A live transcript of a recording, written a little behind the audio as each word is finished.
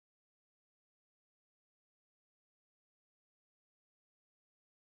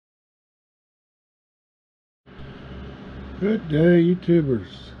Good day, YouTubers,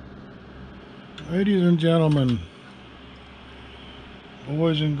 ladies and gentlemen,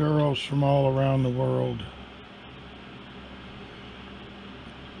 boys and girls from all around the world.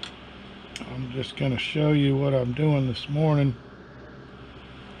 I'm just going to show you what I'm doing this morning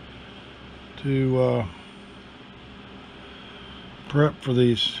to prep for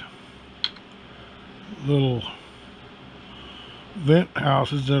these little vent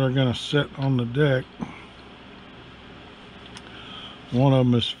houses that are going to sit on the deck. One of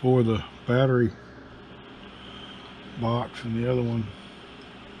them is for the battery box, and the other one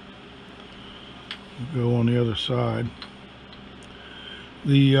will go on the other side.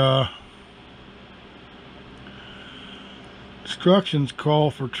 The instructions call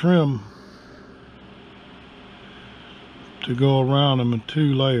for trim to go around them in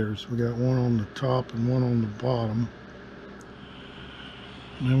 2 layers. We got one on the top and one on the bottom.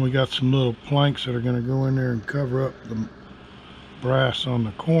 And then we got some little planks that are going to go in there and cover up the brass on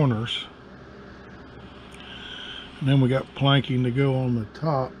the corners. And then we got planking to go on the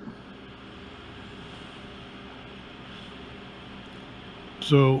top.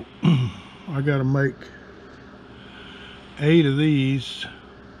 So I got to make 8 of these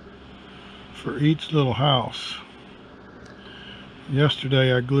for each little house.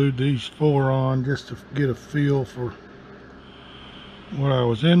 Yesterday I glued these 4 on just to get a feel for what I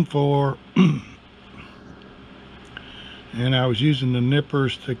was in for. And I was using the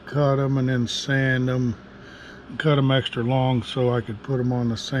nippers to cut them and then sand them, cut them extra long so I could put them on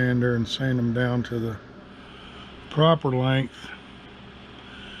the sander and sand them down to the proper length.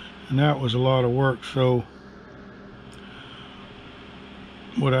 And that was a lot of work. So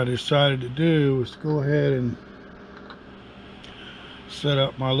what I decided to do was go ahead and set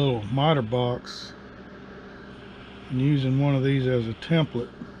up my little miter box, and using one of these as a template,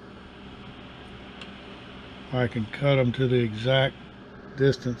 I can cut them to the exact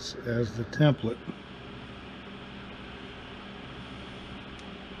distance as the template.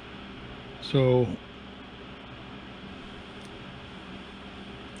 So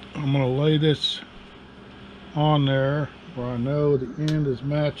I'm going to lay this on there where I know the end is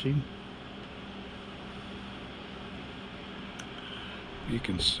matching. You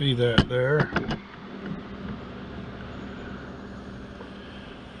can see that there.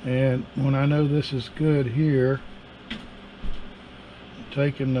 And when I know this is good here, I'm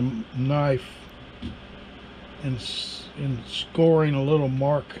taking the knife and scoring a little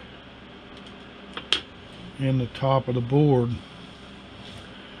mark in the top of the board.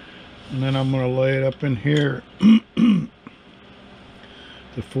 And then I'm going to lay it up in here, the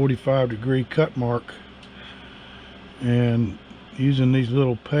 45-degree cut mark. And using these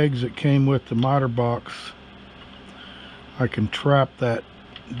little pegs that came with the miter box, I can trap that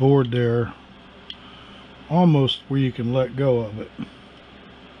board there almost where you can let go of it.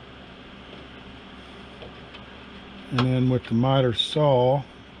 And then with the miter saw,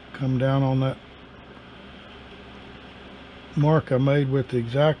 come down on that mark I made with the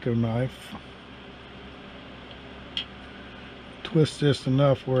X-Acto knife, twist this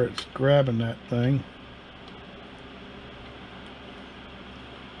enough where it's grabbing that thing.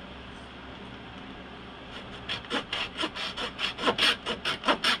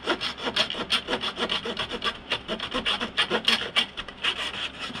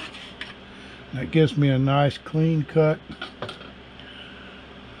 That gives me a nice clean cut.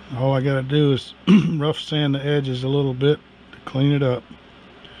 All I got to do is rough sand the edges a little bit to clean it up,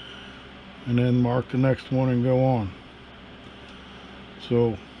 and then mark the next one and go on.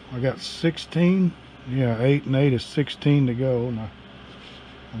 So I got 16, yeah, 8 and 8 is 16 to go, and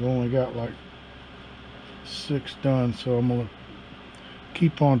I've only got like 6 done, so I'm gonna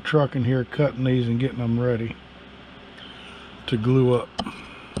keep on trucking here, cutting these and getting them ready to glue up.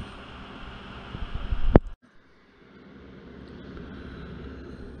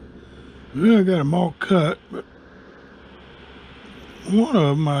 Well, I got them all cut, but one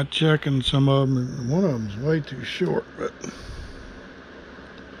of them I checked, and some of them, and one of them's way too short. But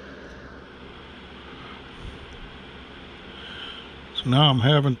so now I'm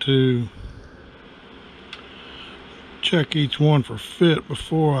having to check each one for fit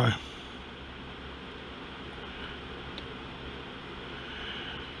before I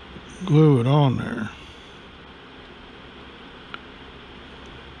glue it on there.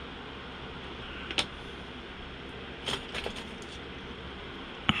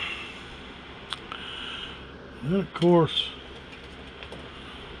 And of course,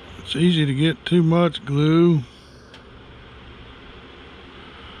 it's easy to get too much glue.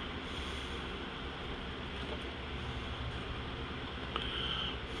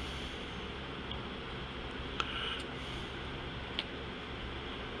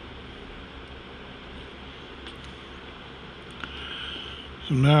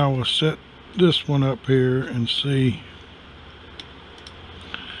 So now we'll set this one up here and see.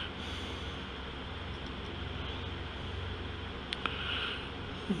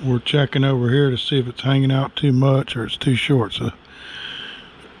 We're checking over here to see if it's hanging out too much or it's too short. So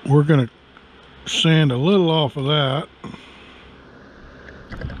we're going to sand a little off of that.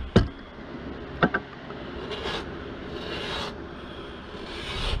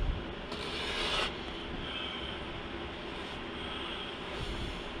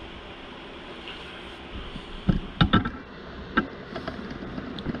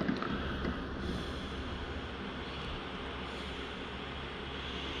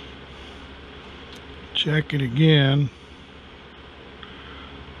 Check it again.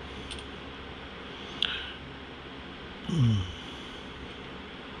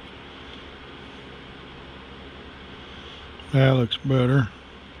 That looks better.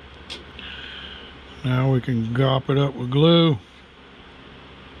 Now we can gop it up with glue.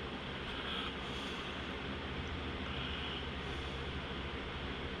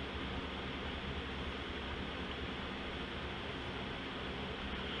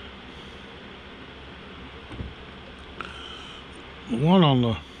 The one on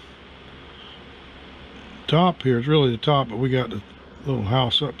the top here is really the top, but we got the little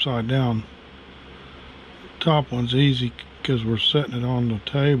house upside down. Top one's easy because we're setting it on the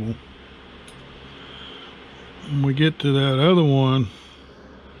table. When we get to that other one,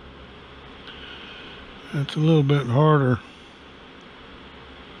 that's a little bit harder.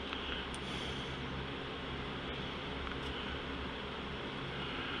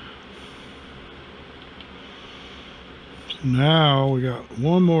 Now we got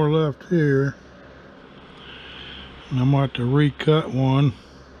one more left here, and I'm going to have to recut one.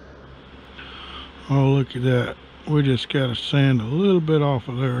 Oh, look at that. We just got to sand a little bit off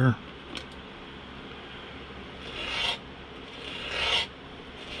of there.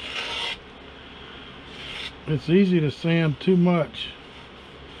 It's easy to sand too much,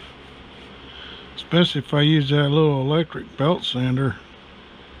 especially if I use that little electric belt sander.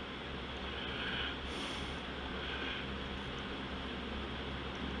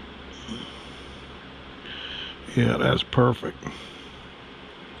 Yeah, that's perfect.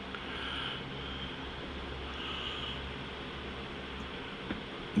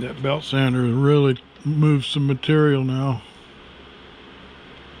 That belt sander really moves some material now.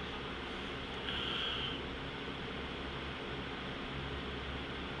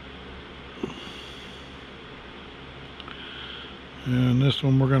 And this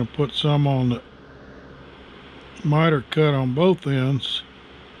one we're going to put some on the miter cut on both ends.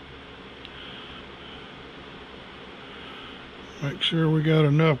 Make sure we got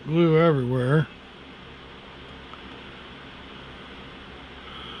enough glue everywhere.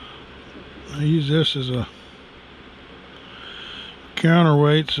 I use this as a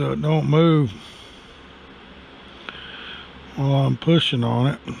counterweight so it don't move while I'm pushing on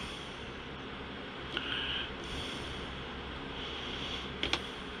it.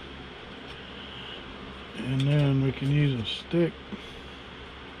 And then we can use a stick.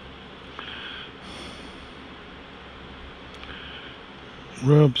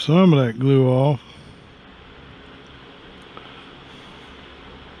 Rub some of that glue off.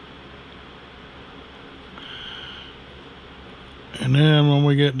 And then when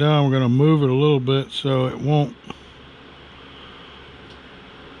we get done, we're going to move it a little bit so it won't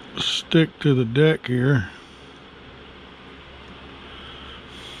stick to the deck here.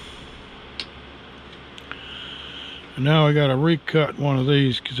 And now we got to recut one of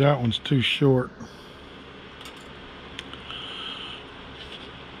these because that one's too short.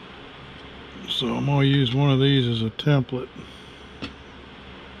 So I'm going to use one of these as a template.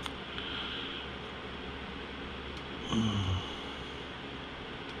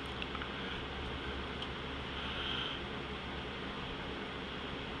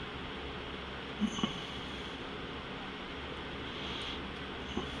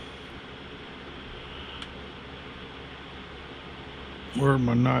 Where'd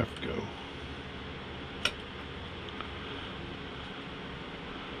my knife go?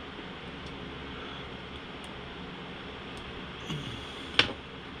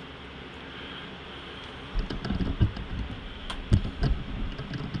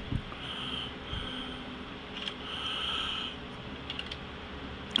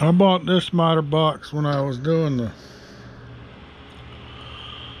 I bought this miter box when I was doing the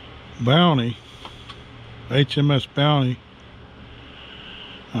Bounty, HMS Bounty.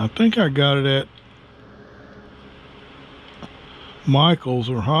 I think I got it at Michael's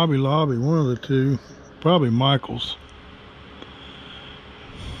or Hobby Lobby, one of the two, probably Michael's.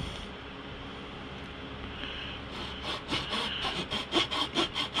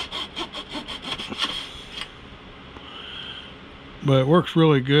 but it works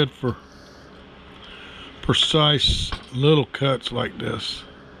really good for precise little cuts like this,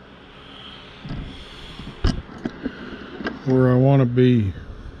 where I want to be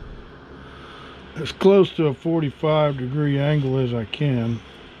as close to a 45-degree angle as I can.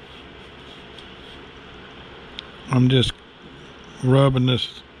 I'm just rubbing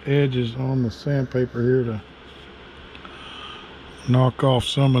this edges on the sandpaper here to knock off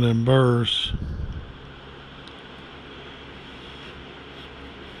some of them burrs.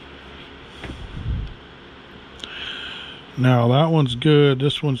 Now that one's good,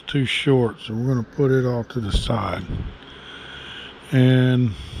 this one's too short, so we're going to put it off to the side.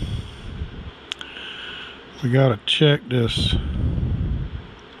 And we got to check this.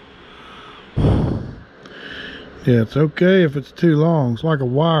 Yeah, it's okay if it's too long. It's like a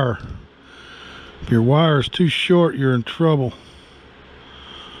wire. If your wire is too short, you're in trouble.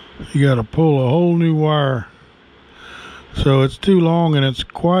 You got to pull a whole new wire. So it's too long, and it's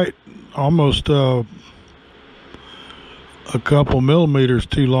quite almost a couple millimeters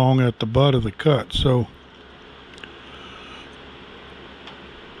too long at the butt of the cut. So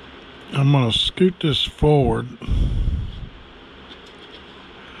I'm going to scoot this forward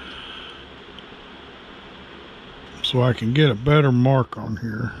so I can get a better mark on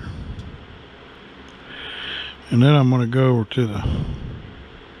here. And then I'm going to go over to the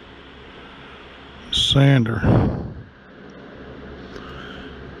sander.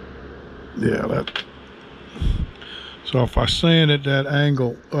 Yeah, that. So if I sand at that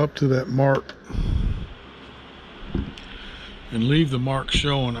angle up to that mark and leave the mark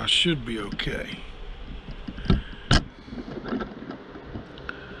showing, I should be okay.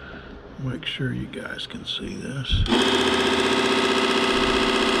 Make sure you guys can see this.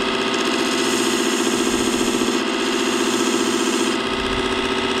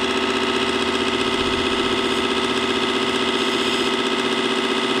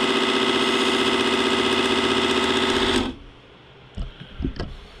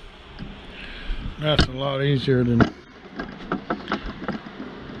 That's a lot easier than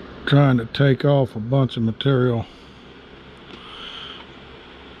trying to take off a bunch of material.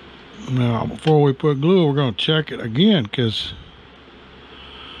 Now, before we put glue, we're going to check it again, because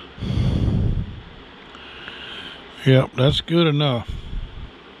yep, that's good enough.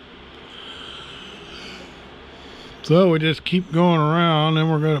 So we just keep going around, and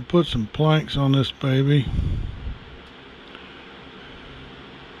we're going to put some planks on this baby.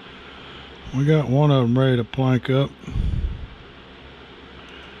 We got one of them ready to plank up.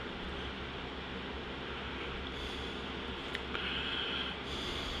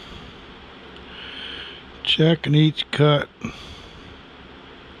 Checking each cut.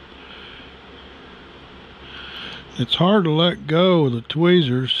 It's hard to let go of the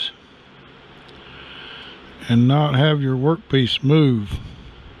tweezers and not have your workpiece move.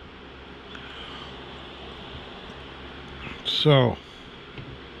 So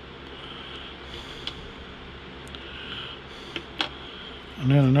and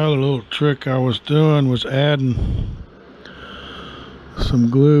then another little trick I was doing was adding some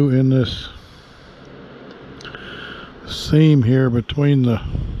glue in this seam here between the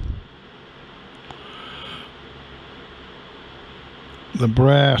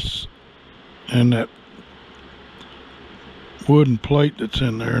brass and that wooden plate that's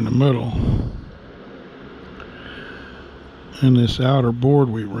in there in the middle, and this outer board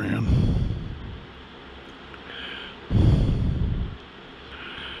we ran.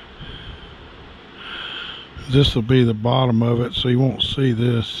 This will be the bottom of it, so you won't see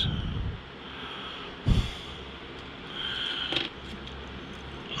this.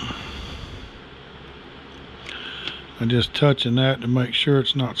 I'm just touching that to make sure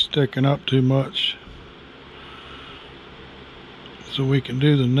it's not sticking up too much, so we can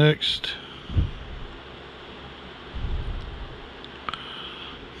do the next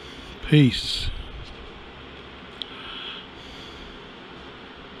piece.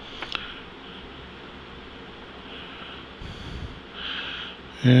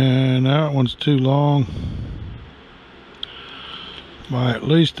 And that one's too long by at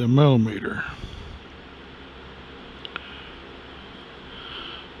least a millimeter.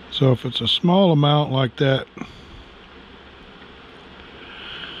 So if it's a small amount like that,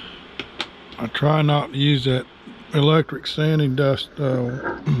 I try not to use that electric sanding dust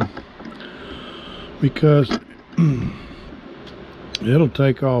because it'll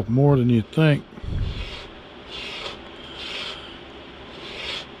take off more than you think.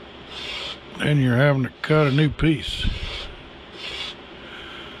 And you're having to cut a new piece.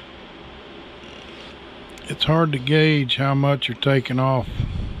 It's hard to gauge how much you're taking off.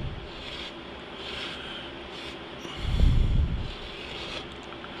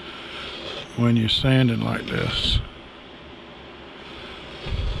 when you're sanding like this.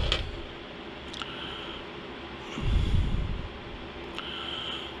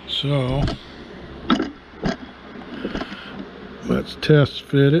 So let's test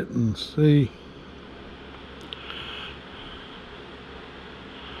fit it and see.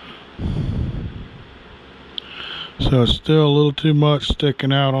 So it's still a little too much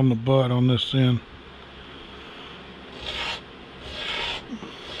sticking out on the butt on this end.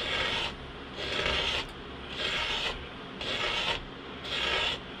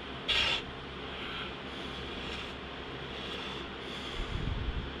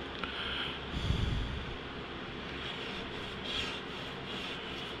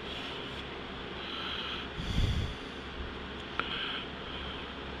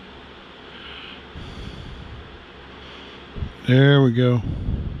 There we go.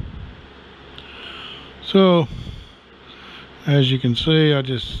 So as you can see, I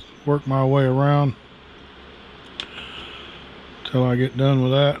just work my way around till I get done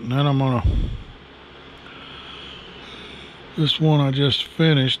with that, and then I'm gonna, this one I just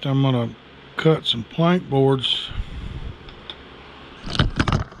finished, I'm gonna cut some plank boards.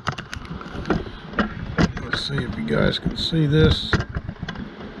 Let's see if you guys can see this.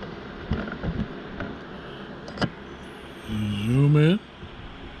 Zoom in.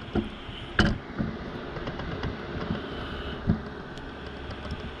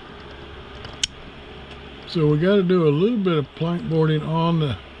 So we got to do a little bit of plank boarding on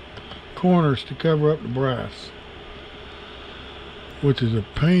the corners to cover up the brass, which is a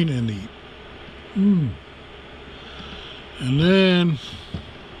pain in the And then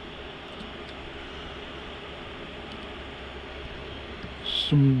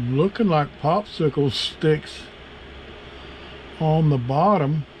some looking like popsicle sticks on the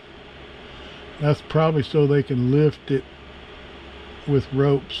bottom. That's probably so they can lift it with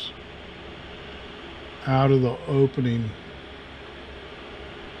ropes out of the opening.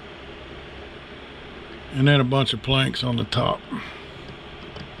 And then a bunch of planks on the top.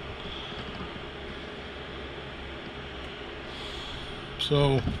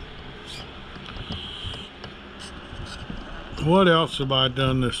 So what else have I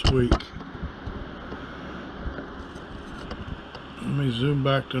done this week? Let me zoom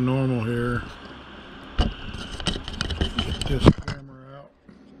back to normal here. Get this camera out.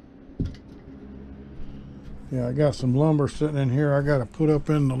 Yeah, I got some lumber sitting in here I got to put up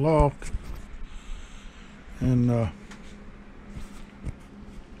in the loft. And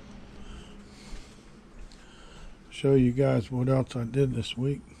show you guys what else I did this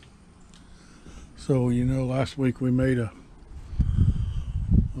week. So, you know, last week we made a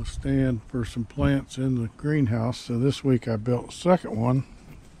stand for some plants in the greenhouse. So this week I built a second one,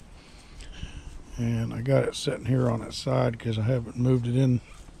 and I got it sitting here on its side because I haven't moved it in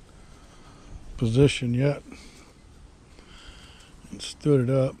position yet, and stood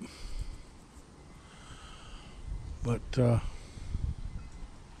it up. But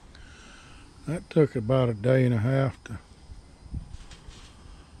that took about a day and a half to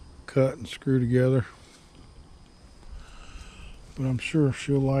cut and screw together. But I'm sure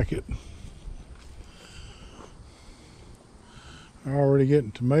she'll like it. I'm already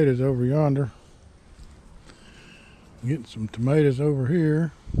getting tomatoes over yonder. Getting some tomatoes over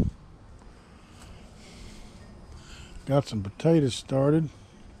here. Got some potatoes started.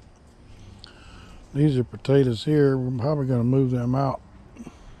 These are potatoes here. We're probably going to move them out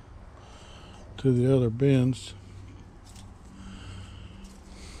to the other bins.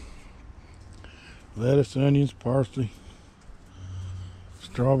 Lettuce, onions, parsley,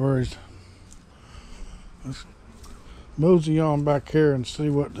 strawberries. Let's mosey on back here and see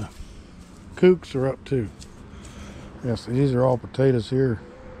what the kooks are up to. Yes, these are all potatoes here.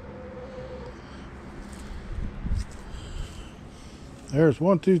 There's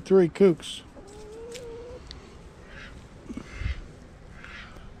 1, 2, 3 kooks.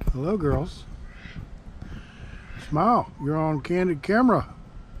 Hello, girls. Smile. You're on candid camera.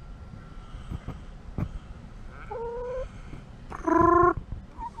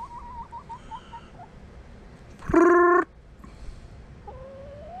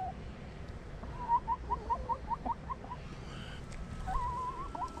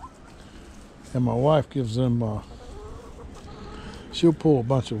 And my wife gives them, she'll pull a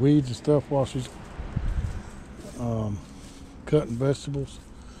bunch of weeds and stuff while she's cutting vegetables.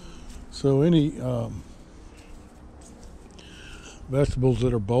 So any vegetables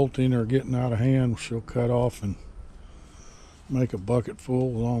that are bolting or getting out of hand, she'll cut off and make a bucket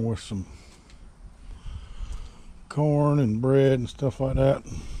full, along with some corn and bread and stuff like that.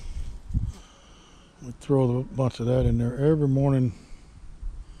 We throw a bunch of that in there every morning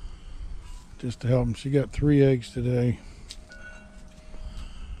just to help them. She got 3 eggs today.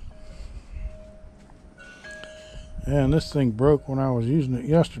 And this thing broke when I was using it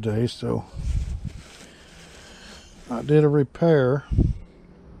yesterday, so I did a repair.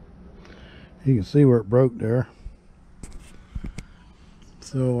 You can see where it broke there.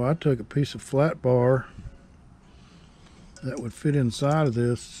 So I took a piece of flat bar that would fit inside of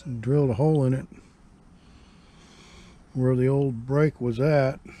this and drilled a hole in it where the old brake was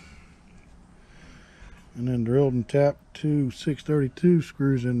at, and then drilled and tapped 2 632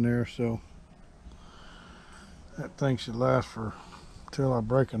 screws in there, so that thing should last for till I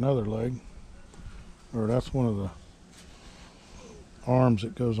break another leg. Or that's one of the arms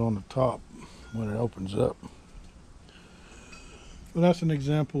that goes on the top when it opens up. But that's an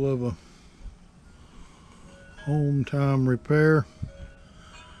example of a home time repair.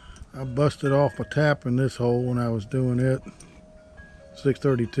 I busted off a tap in this hole when I was doing it.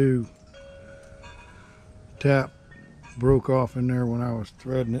 632 tap broke off in there when I was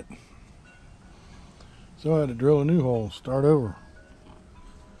threading it. So I had to drill a new hole, start over.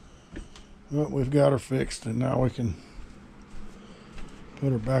 But we've got her fixed, and now we can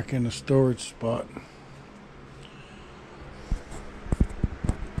put her back in the storage spot.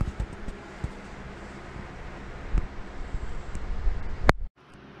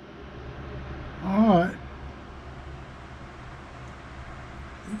 Alright,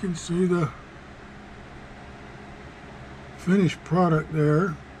 you can see the finished product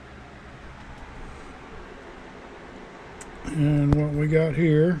there, and what we got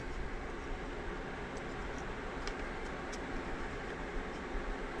here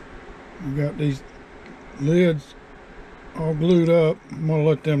we got these lids all glued up. I'm gonna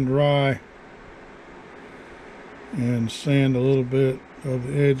let them dry and sand a little bit of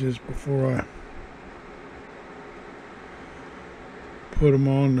the edges before I put them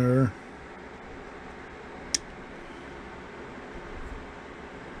on there.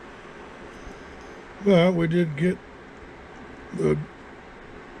 But we did get the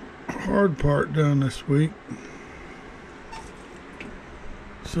hard part done this week.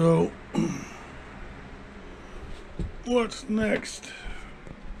 So what's next?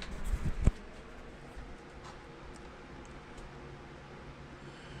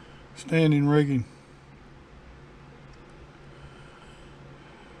 Standing rigging.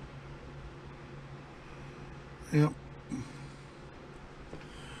 Yep.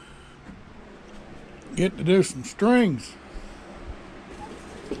 Get to do some strings.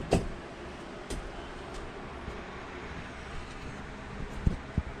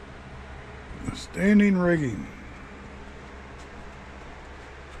 Standing rigging.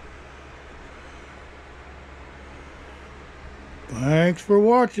 Thanks for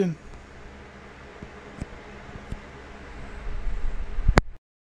watching.